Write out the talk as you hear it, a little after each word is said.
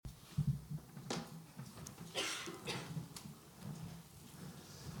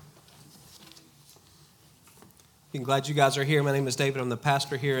I'm glad you guys are here. My name is David. I'm the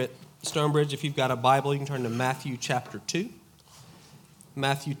pastor here at StoneBridge. If you've got a Bible, you can turn to Matthew chapter 2.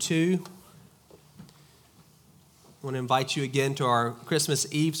 Matthew 2. I want to invite you again to our Christmas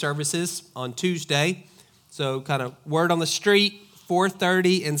Eve services on Tuesday. So kind of word on the street,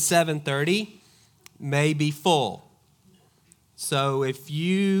 4:30 and 7:30 may be full. So if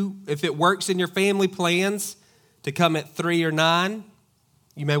it works in your family plans to come at 3 or 9,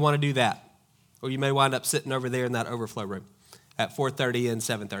 you may want to do that. Or you may wind up sitting over there in that overflow room at 4:30 and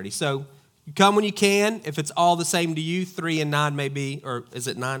 7:30. So you come when you can. If it's all the same to you, 3 and 9 may be, or is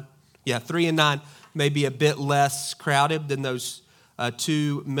it 9? Yeah, 3 and 9 may be a bit less crowded than those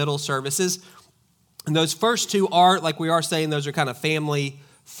two middle services. And those first two are, like we are saying, those are kind of family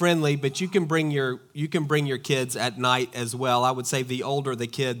friendly, but you can bring your kids at night as well. I would say the older the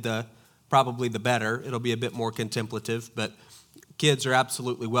kid, probably the better. It'll be a bit more contemplative, but kids are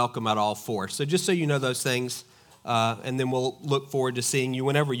absolutely welcome at all four. So just so you know those things, and then we'll look forward to seeing you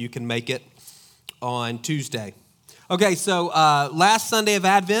whenever you can make it on Tuesday. Okay, so last Sunday of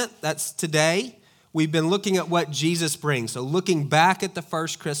Advent, that's today, we've been looking at what Jesus brings. So looking back at the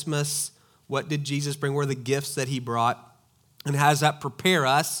first Christmas, what did Jesus bring? What are the gifts that he brought? And how does that prepare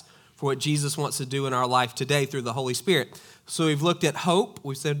us for what Jesus wants to do in our life today through the Holy Spirit? So we've looked at hope.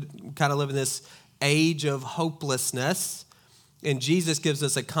 We said we kind of live in this age of hopelessness. And Jesus gives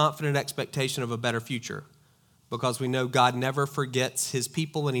us a confident expectation of a better future because we know God never forgets his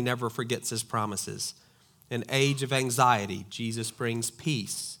people and he never forgets his promises. An age of anxiety, Jesus brings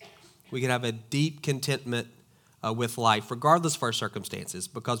peace. We can have a deep contentment with life, regardless of our circumstances,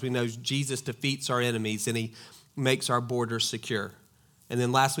 because we know Jesus defeats our enemies and he makes our borders secure. And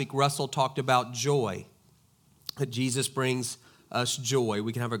then last week, Russell talked about joy. That Jesus brings us joy.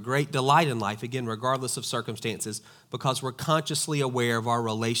 We can have a great delight in life, again, regardless of circumstances, because we're consciously aware of our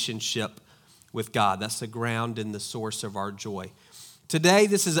relationship with God. That's the ground and the source of our joy. Today,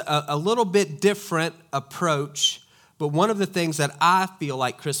 this is a little bit different approach, but one of the things that I feel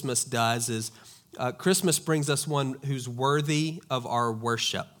like Christmas does is Christmas brings us one who's worthy of our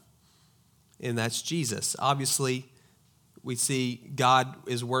worship, and that's Jesus. Obviously, we see God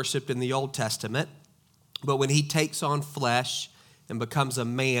is worshiped in the Old Testament, but when he takes on flesh and becomes a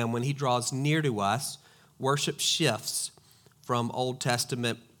man, when he draws near to us, worship shifts from Old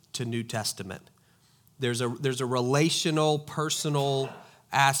Testament to New Testament. There's a relational, personal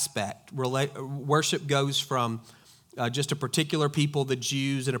aspect. Worship goes from just a particular people, the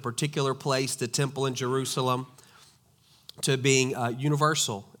Jews, in a particular place, the temple in Jerusalem, to being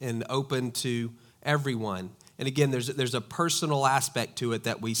universal and open to everyone. And again, there's a personal aspect to it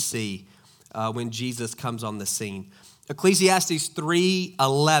that we see when Jesus comes on the scene. Ecclesiastes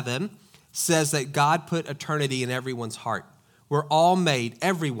 3:11 says that God put eternity in everyone's heart. We're all made,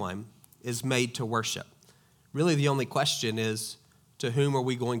 everyone is made to worship. Really, the only question is, to whom are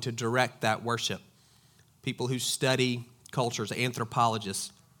we going to direct that worship? People who study cultures,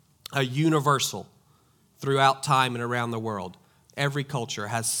 anthropologists, are universal throughout time and around the world. Every culture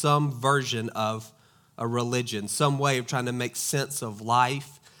has some version of a religion, some way of trying to make sense of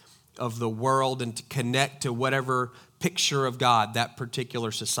life, of the world, and to connect to whatever picture of God that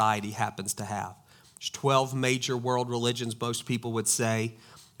particular society happens to have. There's 12 major world religions, most people would say.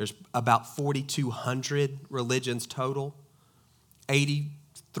 There's about 4,200 religions total.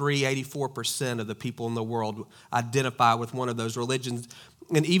 84% of the people in the world identify with one of those religions.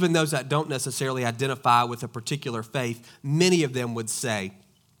 And even those that don't necessarily identify with a particular faith, many of them would say,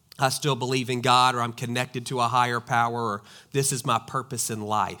 I still believe in God, or I'm connected to a higher power, or this is my purpose in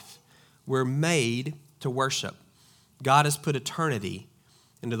life. We're made to worship. God has put eternity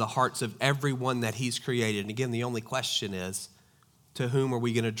into the hearts of everyone that he's created. And again, the only question is, to whom are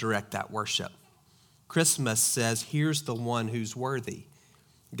we going to direct that worship? Christmas says, here's the one who's worthy,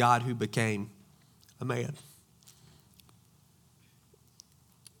 God who became a man,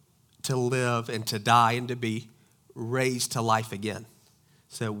 to live and to die and to be raised to life again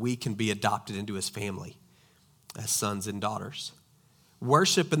so we can be adopted into his family as sons and daughters.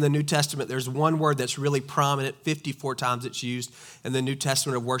 Worship in the New Testament, there's one word that's really prominent, 54 times it's used in the New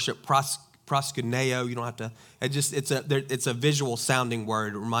Testament of worship, proskuneo. You don't have to, it's a visual sounding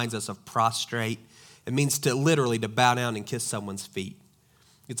word. It reminds us of prostrate. It means to bow down and kiss someone's feet.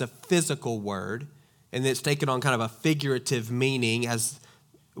 It's a physical word, and it's taken on kind of a figurative meaning as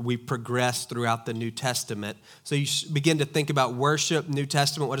we progress throughout the New Testament. So you begin to think about worship, New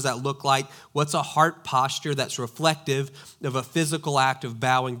Testament, what does that look like? What's a heart posture that's reflective of a physical act of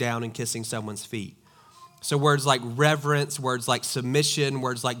bowing down and kissing someone's feet? So words like reverence, words like submission,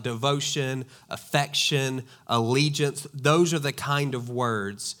 words like devotion, affection, allegiance, those are the kind of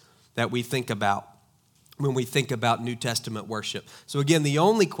words that we think about when we think about New Testament worship. So again, the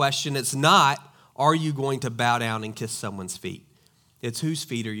only question, it's not, are you going to bow down and kiss someone's feet? It's whose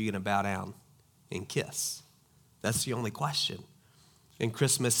feet are you going to bow down and kiss? That's the only question. And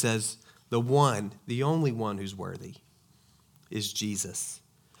Christmas says the only one who's worthy is Jesus.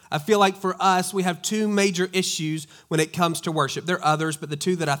 I feel like for us, we have two major issues when it comes to worship. There are others, but the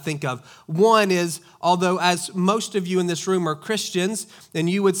two that I think of. One is, although as most of you in this room are Christians, and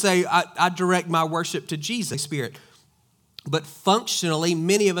you would say, I direct my worship to Jesus, Spirit. But functionally,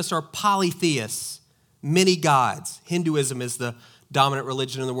 many of us are polytheists, many gods. Hinduism is the dominant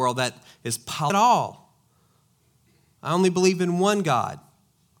religion in the world that is at all. I only believe in one God,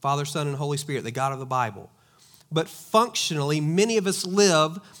 Father, Son, and Holy Spirit, the God of the Bible. But functionally, many of us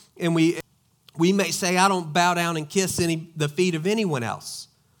live, and we may say, I don't bow down and kiss the feet of anyone else.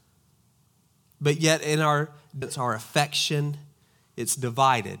 But yet it's our affection, it's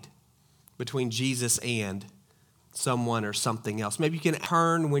divided between Jesus and someone or something else. Maybe you can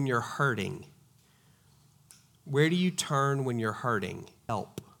turn when you're hurting. Where do you turn when you're hurting?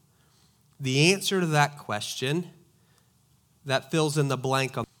 Help. The answer to that question, that fills in the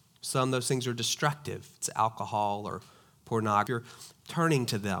blank on some of those things are destructive. It's alcohol or pornography. You're turning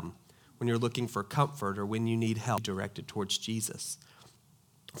to them when you're looking for comfort or when you need help directed towards Jesus.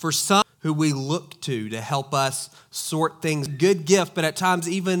 For some who we look to help us sort things, good gift, but at times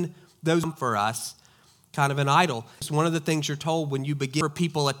even those for us, kind of an idol. It's one of the things you're told when you begin for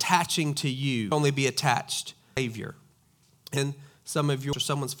people attaching to you, only be attached to Savior. And some of you or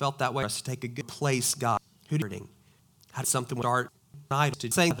someone's felt that way. For us to take a good place, God, who's hurting. Had something with art.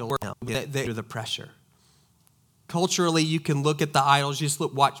 To say they're the pressure. Culturally, you can look at the idols. Just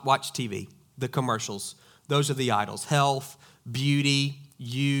watch TV, the commercials. Those are the idols. Health, beauty,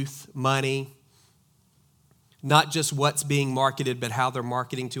 youth, money. Not just what's being marketed, but how they're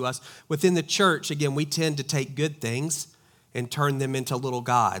marketing to us. Within the church, again, we tend to take good things and turn them into little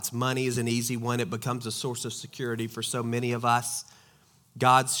gods. Money is an easy one. It becomes a source of security for so many of us.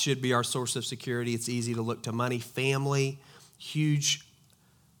 God should be our source of security. It's easy to look to money. Family, huge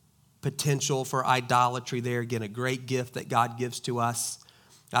potential for idolatry there. Again, a great gift that God gives to us.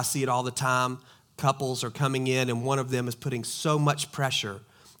 I see it all the time. Couples are coming in and one of them is putting so much pressure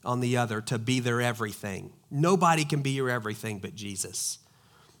on the other to be their everything. Nobody can be your everything but Jesus.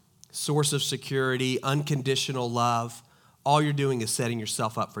 Source of security, unconditional love. All you're doing is setting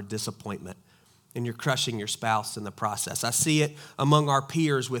yourself up for disappointment, and you're crushing your spouse in the process. I see it among our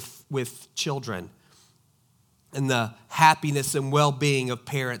peers with children. And the happiness and well-being of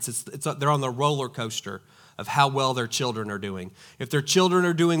parents, they're on the roller coaster of how well their children are doing. If their children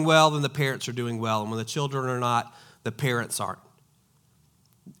are doing well, then the parents are doing well. And when the children are not, the parents aren't.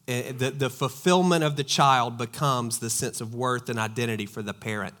 The fulfillment of the child becomes the sense of worth and identity for the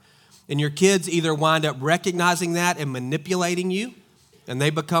parent. And your kids either wind up recognizing that and manipulating you, and they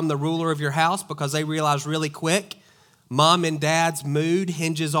become the ruler of your house because they realize really quick, mom and dad's mood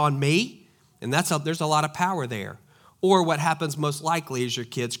hinges on me. And there's a lot of power there. Or what happens most likely is your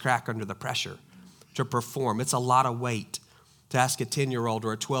kids crack under the pressure to perform. It's a lot of weight to ask a 10-year-old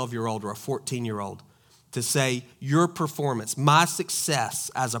or a 12-year-old or a 14-year-old to say, your performance, my success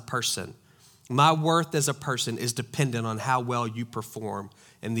as a person, my worth as a person is dependent on how well you perform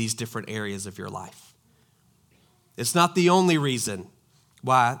in these different areas of your life. It's not the only reason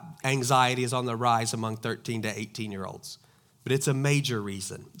why anxiety is on the rise among 13 to 18-year-olds, but it's a major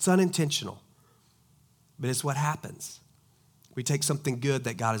reason. It's unintentional. But it's what happens. We take something good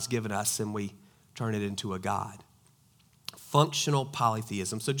that God has given us and we turn it into a God. Functional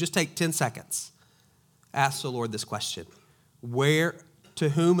polytheism. So just take 10 seconds. Ask the Lord this question. To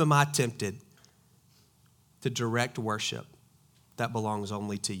whom am I tempted to direct worship that belongs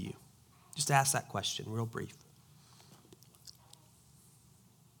only to you? Just ask that question, real brief.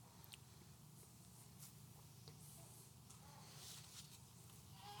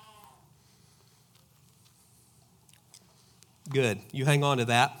 Good. You hang on to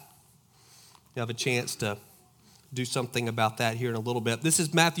that. You have a chance to do something about that here in a little bit. This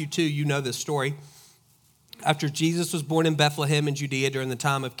is Matthew 2. You know this story. After Jesus was born in Bethlehem in Judea during the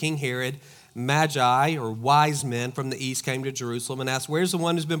time of King Herod, Magi, or wise men from the east, came to Jerusalem and asked, "Where's the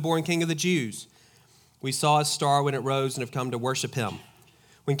one who's been born King of the Jews? We saw his star when it rose and have come to worship him."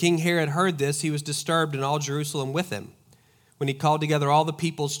 When King Herod heard this, he was disturbed, and all Jerusalem with him. When he called together all the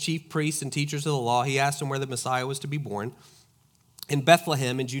people's chief priests and teachers of the law, he asked them where the Messiah was to be born. "In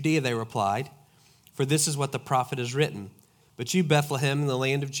Bethlehem in Judea," they replied, "for this is what the prophet has written. But you, Bethlehem, in the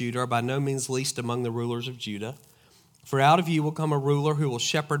land of Judah, are by no means least among the rulers of Judah. For out of you will come a ruler who will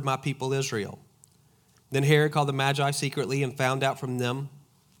shepherd my people Israel." Then Herod called the Magi secretly and found out from them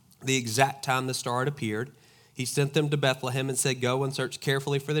the exact time the star had appeared, he sent them to Bethlehem and said, "Go and search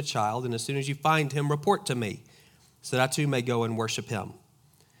carefully for the child, and as soon as you find him, report to me, so that I too may go and worship him."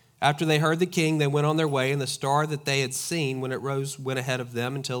 After they heard the king, they went on their way, and the star that they had seen when it rose went ahead of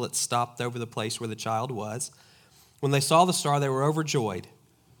them until it stopped over the place where the child was. When they saw the star, they were overjoyed.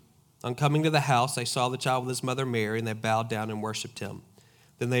 On coming to the house, they saw the child with his mother Mary, and they bowed down and worshipped him.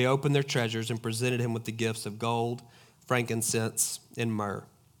 Then they opened their treasures and presented him with the gifts of gold, frankincense, and myrrh.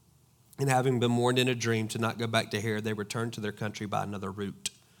 And having been warned in a dream to not go back to Herod, they returned to their country by another route.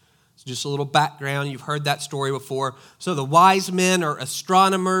 So just a little background. You've heard that story before. So the wise men are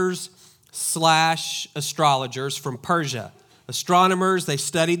astronomers / astrologers from Persia. Astronomers, they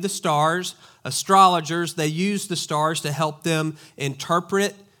studied the stars. Astrologers, they used the stars to help them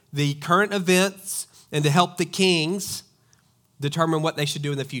interpret the current events and to help the kings determine what they should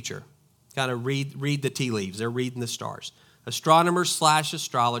do in the future. Kind of read the tea leaves. They're reading the stars. Astronomers /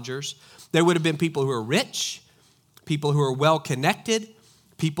 astrologers. There would have been people who were rich, people who were well-connected,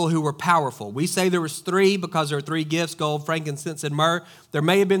 people who were powerful. We say there was 3 because there are 3 gifts, gold, frankincense, and myrrh. There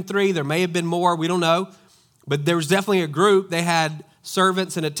may have been 3, there may have been more, we don't know. But there was definitely a group. They had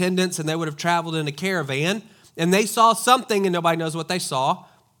servants and attendants, and they would have traveled in a caravan. And they saw something, and nobody knows what they saw.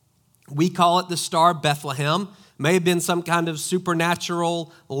 We call it the Star of Bethlehem. May have been some kind of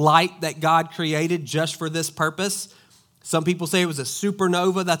supernatural light that God created just for this purpose. Some people say it was a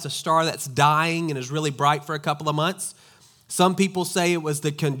supernova. That's a star that's dying and is really bright for a couple of months. Some people say it was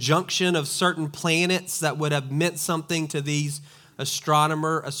the conjunction of certain planets that would have meant something to these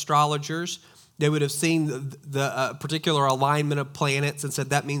astrologers. They would have seen the particular alignment of planets and said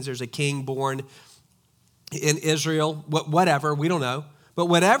that means there's a king born in Israel. Whatever, we don't know. But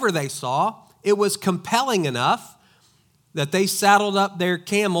whatever they saw, it was compelling enough that they saddled up their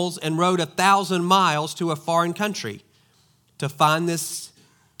camels and rode 1,000 miles to a foreign country to find this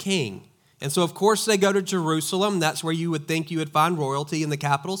king. And so, of course, they go to Jerusalem. That's where you would think you would find royalty, in the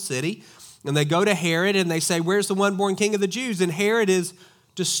capital city. And they go to Herod and they say, "Where's the one born king of the Jews?" And Herod is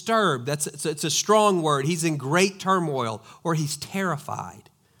disturbed. It's a strong word. He's in great turmoil, or he's terrified.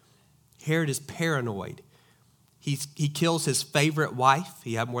 Herod is paranoid. He kills his favorite wife.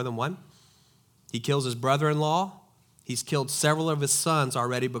 He had more than one. He kills his brother-in-law. He's killed several of his sons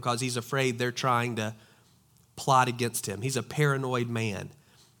already because he's afraid they're trying to plot against him. He's a paranoid man.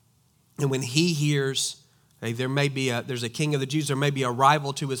 And when he hears, hey, there's a king of the Jews, there may be a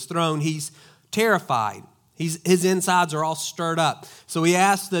rival to his throne, he's terrified. His insides are all stirred up. So he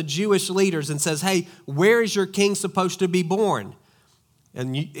asks the Jewish leaders and says, "Hey, where is your king supposed to be born?"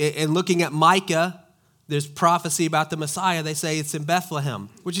 And looking at Micah, there's prophecy about the Messiah. They say it's in Bethlehem,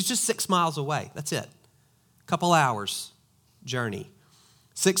 which is just 6 miles away. That's it. A couple hours journey.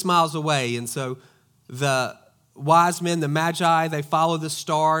 6 miles away. And so the wise men, the Magi, they follow the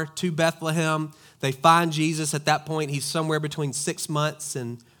star to Bethlehem. They find Jesus. At that point, he's somewhere between 6 months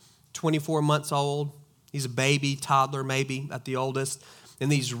and 24 months old. He's a baby, toddler maybe at the oldest.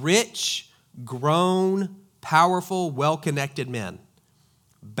 And these rich, grown, powerful, well-connected men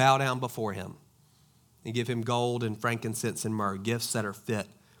bow down before him and give him gold and frankincense and myrrh, gifts that are fit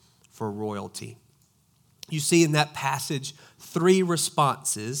for royalty. You see in that passage 3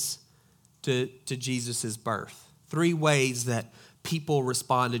 responses to Jesus' birth. 3 ways that people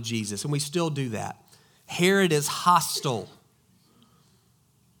respond to Jesus, and we still do that. Herod is hostile.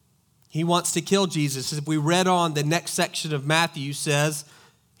 He wants to kill Jesus. If we read on, the next section of Matthew says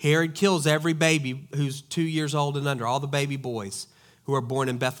Herod kills every baby who's 2 years old and under, all the baby boys who are born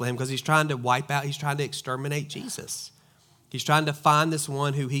in Bethlehem, because he's trying to exterminate Jesus. He's trying to find this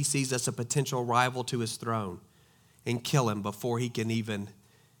one who he sees as a potential rival to his throne and kill him before he can even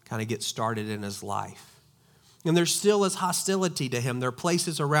kind of get started in his life. And there still is hostility to him. There are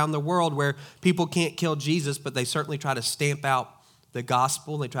places around the world where people can't kill Jesus, but they certainly try to stamp out the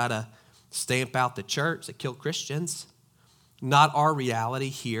gospel. They try to stamp out the church. They kill Christians. Not our reality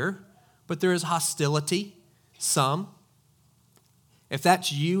here, but there is hostility, some. If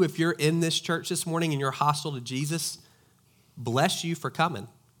that's you, if you're in this church this morning and you're hostile to Jesus, bless you for coming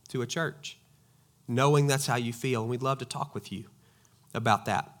to a church, knowing that's how you feel. And we'd love to talk with you about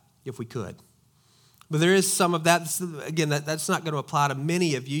that if we could. But there is some of that. Again, that's not going to apply to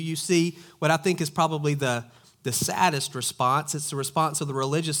many of you. You see what I think is probably the saddest response. It's the response of the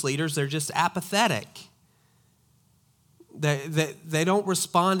religious leaders. They're just apathetic. They don't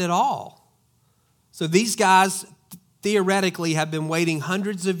respond at all. So these guys theoretically have been waiting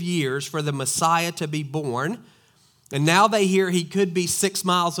hundreds of years for the Messiah to be born. And now they hear he could be 6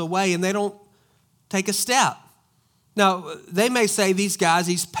 miles away, and they don't take a step. Now, they may say these guys,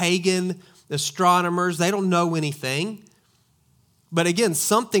 these pagan astronomers, they don't know anything. But again,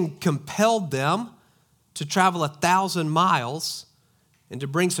 something compelled them to travel 1,000 miles and to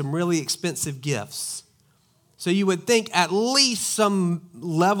bring some really expensive gifts. So you would think at least some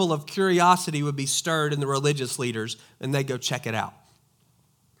level of curiosity would be stirred in the religious leaders and they go check it out.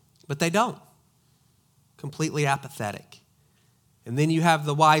 But they don't. Completely apathetic. And then you have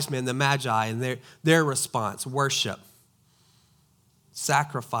the wise men, the magi, and their response, worship,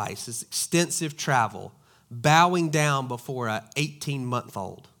 sacrifice, this extensive travel, bowing down before an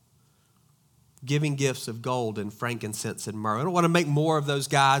 18-month-old, giving gifts of gold and frankincense and myrrh. I don't want to make more of those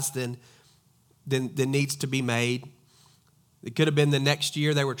guys than needs to be made. It could have been the next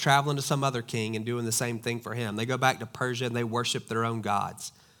year they were traveling to some other king and doing the same thing for him. They go back to Persia and they worship their own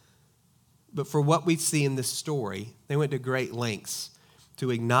gods. But for what we see in this story, they went to great lengths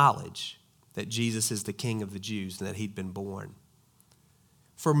to acknowledge that Jesus is the King of the Jews and that he'd been born.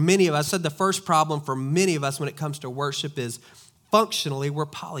 For many of us, I said the first problem for many of us when it comes to worship is functionally we're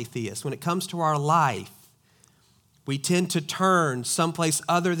polytheists. When it comes to our life, we tend to turn someplace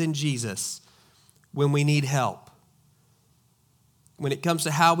other than Jesus when we need help. When it comes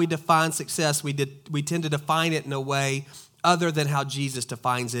to how we define success, we tend to define it in a way other than how Jesus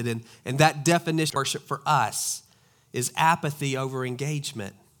defines it. And that definition of worship for us is apathy over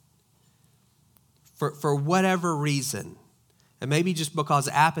engagement. For whatever reason, and maybe just because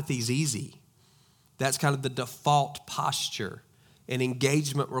apathy is easy, that's kind of the default posture, and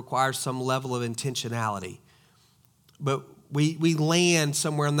engagement requires some level of intentionality. But we land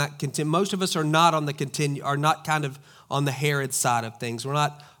somewhere on that most of us are not on not kind of on the Herod side of things. We're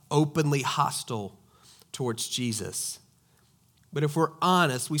not openly hostile towards Jesus. But if we're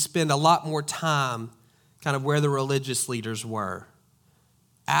honest, we spend a lot more time kind of where the religious leaders were,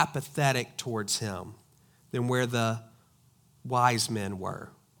 apathetic towards him, than where the wise men were,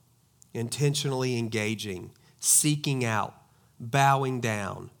 intentionally engaging, seeking out, bowing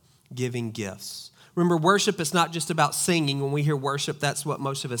down, giving gifts. Remember, worship is not just about singing. When we hear worship, that's what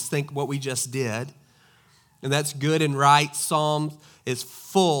most of us think what we just did. And that's good and right. Psalms is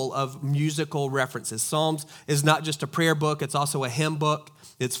full of musical references. Psalms is not just a prayer book, it's also a hymn book.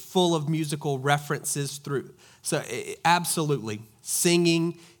 It's full of musical references through. So absolutely,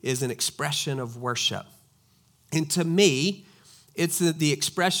 singing is an expression of worship. And to me, it's the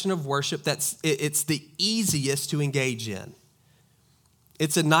expression of worship it's the easiest to engage in.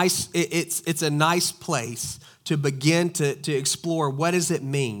 It's a nice place to begin to explore what does it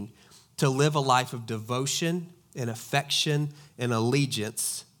mean to live a life of devotion and affection and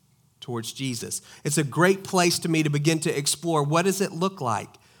allegiance towards Jesus. It's a great place to me to begin to explore what does it look like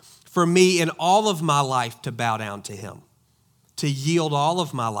for me in all of my life to bow down to him, to yield all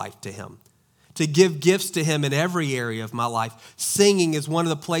of my life to him, to give gifts to him in every area of my life. Singing is one of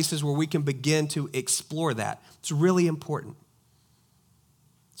the places where we can begin to explore that. It's really important.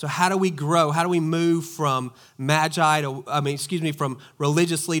 So how do we grow? How do we move from from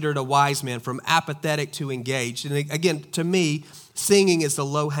religious leader to wise man, from apathetic to engaged? And again, to me, singing is the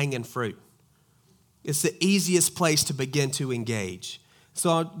low-hanging fruit. It's the easiest place to begin to engage.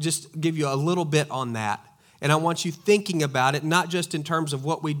 So I'll just give you a little bit on that. And I want you thinking about it, not just in terms of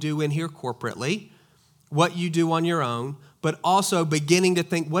what we do in here corporately, what you do on your own, but also beginning to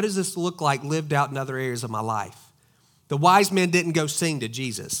think, what does this look like lived out in other areas of my life? The wise men didn't go sing to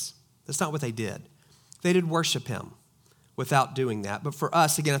Jesus. That's not what they did. They did worship him without doing that. But for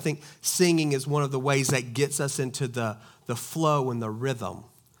us, again, I think singing is one of the ways that gets us into the flow and the rhythm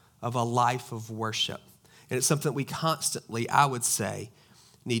of a life of worship. And it's something that we constantly, I would say,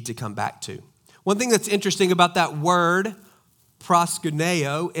 need to come back to. One thing that's interesting about that word,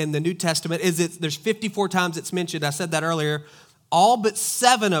 proskuneo, in the New Testament is there's 54 times it's mentioned. I said that earlier. All but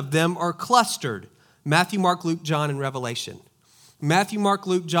 7 of them are clustered. Matthew, Mark, Luke, John, and Revelation. Matthew, Mark,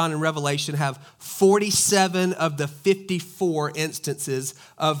 Luke, John, and Revelation have 47 of the 54 instances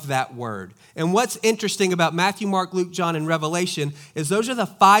of that word. And what's interesting about Matthew, Mark, Luke, John, and Revelation is those are the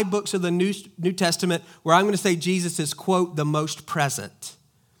 5 books of the New Testament where I'm going to say Jesus is, quote, the most present.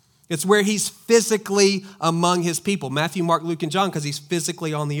 It's where he's physically among his people. Matthew, Mark, Luke, and John because he's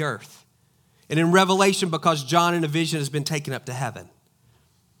physically on the earth. And in Revelation because John in a vision has been taken up to heaven.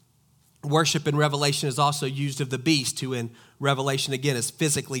 Worship in Revelation is also used of the beast, who in Revelation, again, is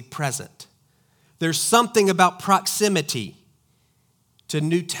physically present. There's something about proximity to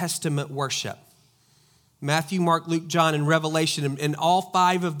New Testament worship. Matthew, Mark, Luke, John, and Revelation, in all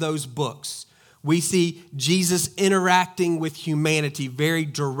 5 of those books, we see Jesus interacting with humanity very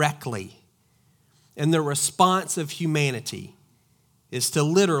directly. And the response of humanity is to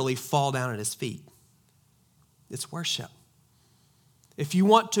literally fall down at his feet. It's worship. if you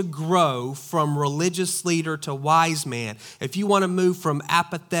want to grow from religious leader to wise man, if you want to move from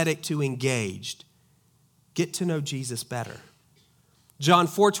apathetic to engaged, get to know Jesus better. John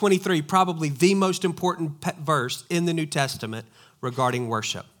 4:23, probably the most important verse in the New Testament regarding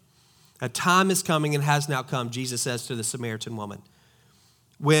worship. A time is coming and has now come, Jesus says to the Samaritan woman,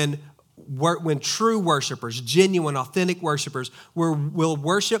 when true worshipers, genuine, authentic worshipers, will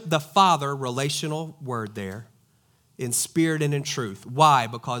worship the Father, relational word there, in spirit and in truth. Why?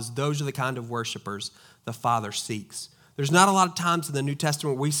 Because those are the kind of worshipers the Father seeks. There's not a lot of times in the New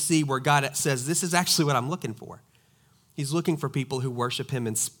Testament we see where God says, this is actually what I'm looking for. He's looking for people who worship him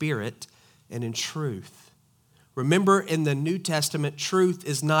in spirit and in truth. Remember, in the New Testament, truth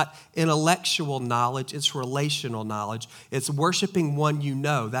is not intellectual knowledge, it's relational knowledge. It's worshiping one you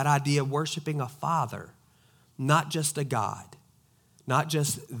know, that idea of worshiping a Father, not just a God, not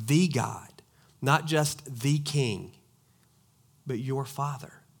just the God, not just the King, but your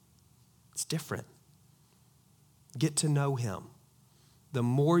Father. It's different. Get to know him. The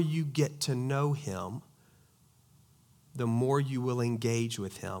more you get to know him, the more you will engage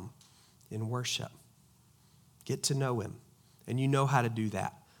with him in worship. Get to know him. And you know how to do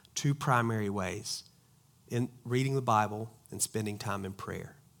that. 2 primary ways: in reading the Bible and spending time in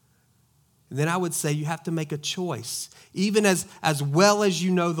prayer. And then I would say you have to make a choice. Even as well as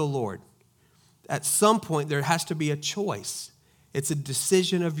you know the Lord, at some point there has to be a choice. It's a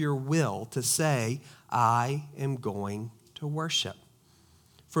decision of your will to say, I am going to worship.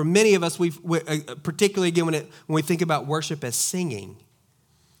 For many of us, particularly again when we think about worship as singing,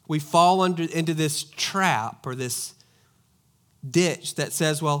 we fall into this trap or this ditch that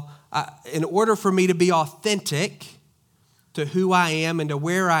says, well, in order for me to be authentic to who I am and to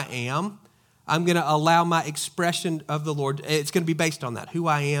where I am, I'm going to allow my expression of the Lord, it's going to be based on that, who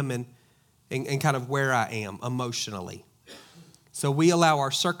I am and kind of where I am emotionally. So we allow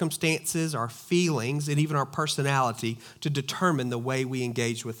our circumstances, our feelings, and even our personality to determine the way we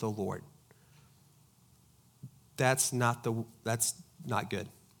engage with the Lord. That's not good.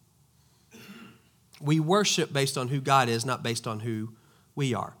 We worship based on who God is, not based on who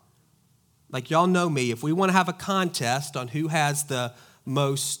we are. Like y'all know me, if we want to have a contest on who has the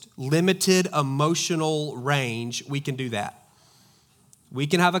most limited emotional range, we can do that. We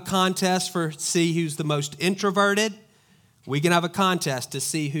can have a contest to see who's the most introverted. We can have a contest to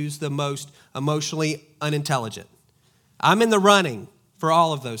see who's the most emotionally unintelligent. I'm in the running for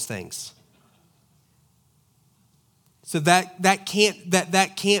all of those things. So that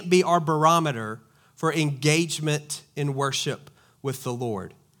can't be our barometer for engagement in worship with the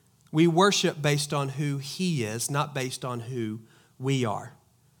Lord. We worship based on who he is, not based on who we are.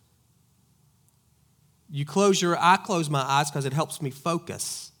 I close my eyes because it helps me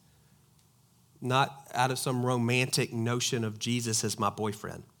focus. Not out of some romantic notion of Jesus as my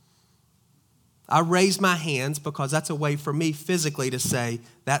boyfriend. I raise my hands because that's a way for me physically to say,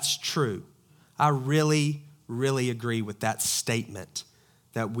 that's true. I really, really agree with that statement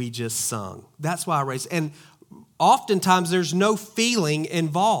that we just sung. That's why I raise. And oftentimes there's no feeling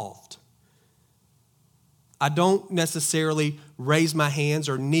involved. I don't necessarily raise my hands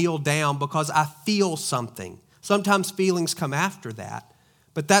or kneel down because I feel something. Sometimes feelings come after that.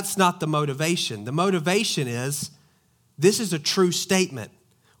 But that's not the motivation. The motivation is, this is a true statement,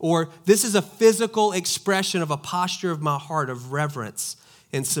 or this is a physical expression of a posture of my heart of reverence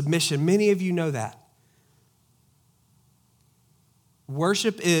and submission. Many of you know that.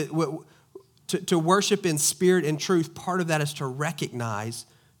 Worship is, to worship in spirit and truth, part of that is to recognize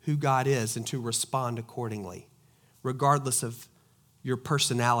who God is and to respond accordingly, regardless of your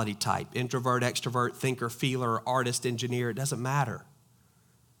personality type, introvert, extrovert, thinker, feeler, artist, engineer, it doesn't matter.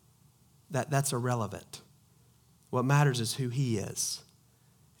 That's irrelevant. What matters is who he is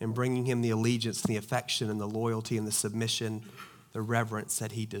and bringing him the allegiance and the affection and the loyalty and the submission, the reverence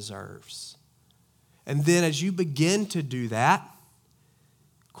that he deserves. And then as you begin to do that,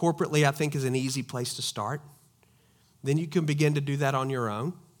 corporately I think is an easy place to start. Then you can begin to do that on your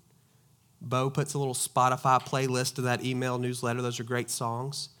own. Bo puts a little Spotify playlist to that email newsletter. Those are great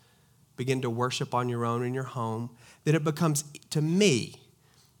songs. Begin to worship on your own in your home. Then it becomes, to me,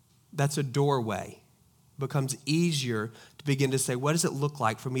 that's a doorway. It becomes easier to begin to say, what does it look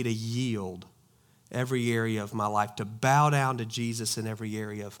like for me to yield every area of my life, to bow down to Jesus in every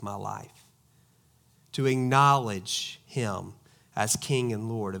area of my life, to acknowledge him as King and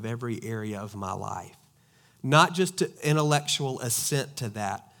Lord of every area of my life. Not just to intellectual assent to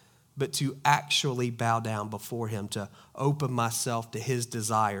that, but to actually bow down before him, to open myself to his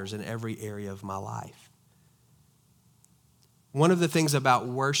desires in every area of my life. One of the things about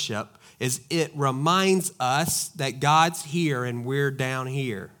worship is it reminds us that God's here and we're down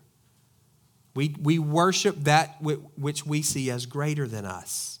here. We worship that which we see as greater than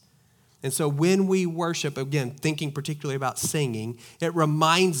us. And so when we worship, again, thinking particularly about singing, it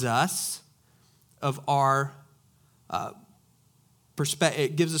reminds us of our perspective.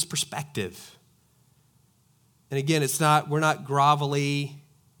 It gives us perspective. And again, we're not grovelly.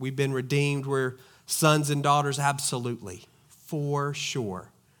 We've been redeemed. We're sons and daughters, absolutely, for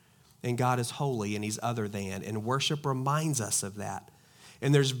sure. And God is holy and he's other than. And worship reminds us of that.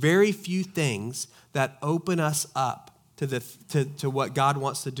 And there's very few things that open us up to what God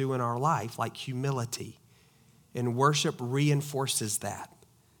wants to do in our life, like humility. And worship reinforces that.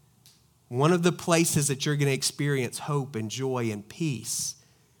 One of the places that you're going to experience hope and joy and peace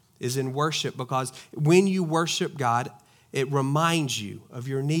is in worship, because when you worship God, it reminds you of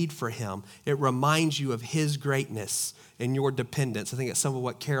your need for him. It reminds you of his greatness and your dependence. I think it's some of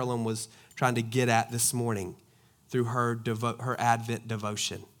what Carolyn was trying to get at this morning through her Advent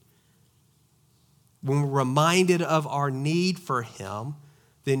devotion. When we're reminded of our need for him,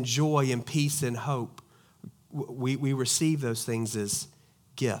 then joy and peace and hope, we receive those things as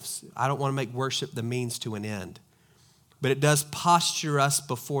gifts. I don't want to make worship the means to an end, but it does posture us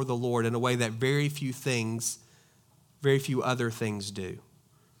before the Lord in a way that very few other things do.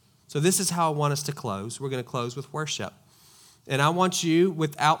 So this is how I want us to close. We're going to close with worship. And I want you,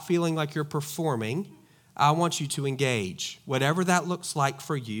 without feeling like you're performing, I want you to engage, whatever that looks like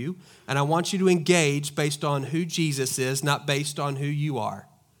for you. And I want you to engage based on who Jesus is, not based on who you are.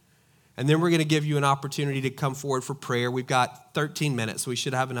 And then we're going to give you an opportunity to come forward for prayer. We've got 13 minutes, so we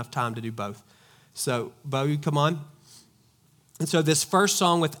should have enough time to do both. So, Bo, you come on. And so this first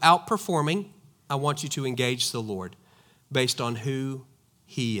song, without performing, I want you to engage the Lord based on who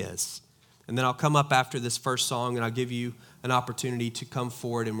he is. And then I'll come up after this first song and I'll give you an opportunity to come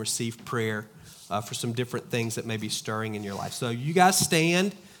forward and receive prayer for some different things that may be stirring in your life. So you guys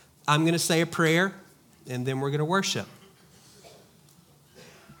stand. I'm going to say a prayer and then we're going to worship.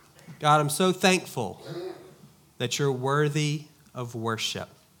 God, I'm so thankful that you're worthy of worship.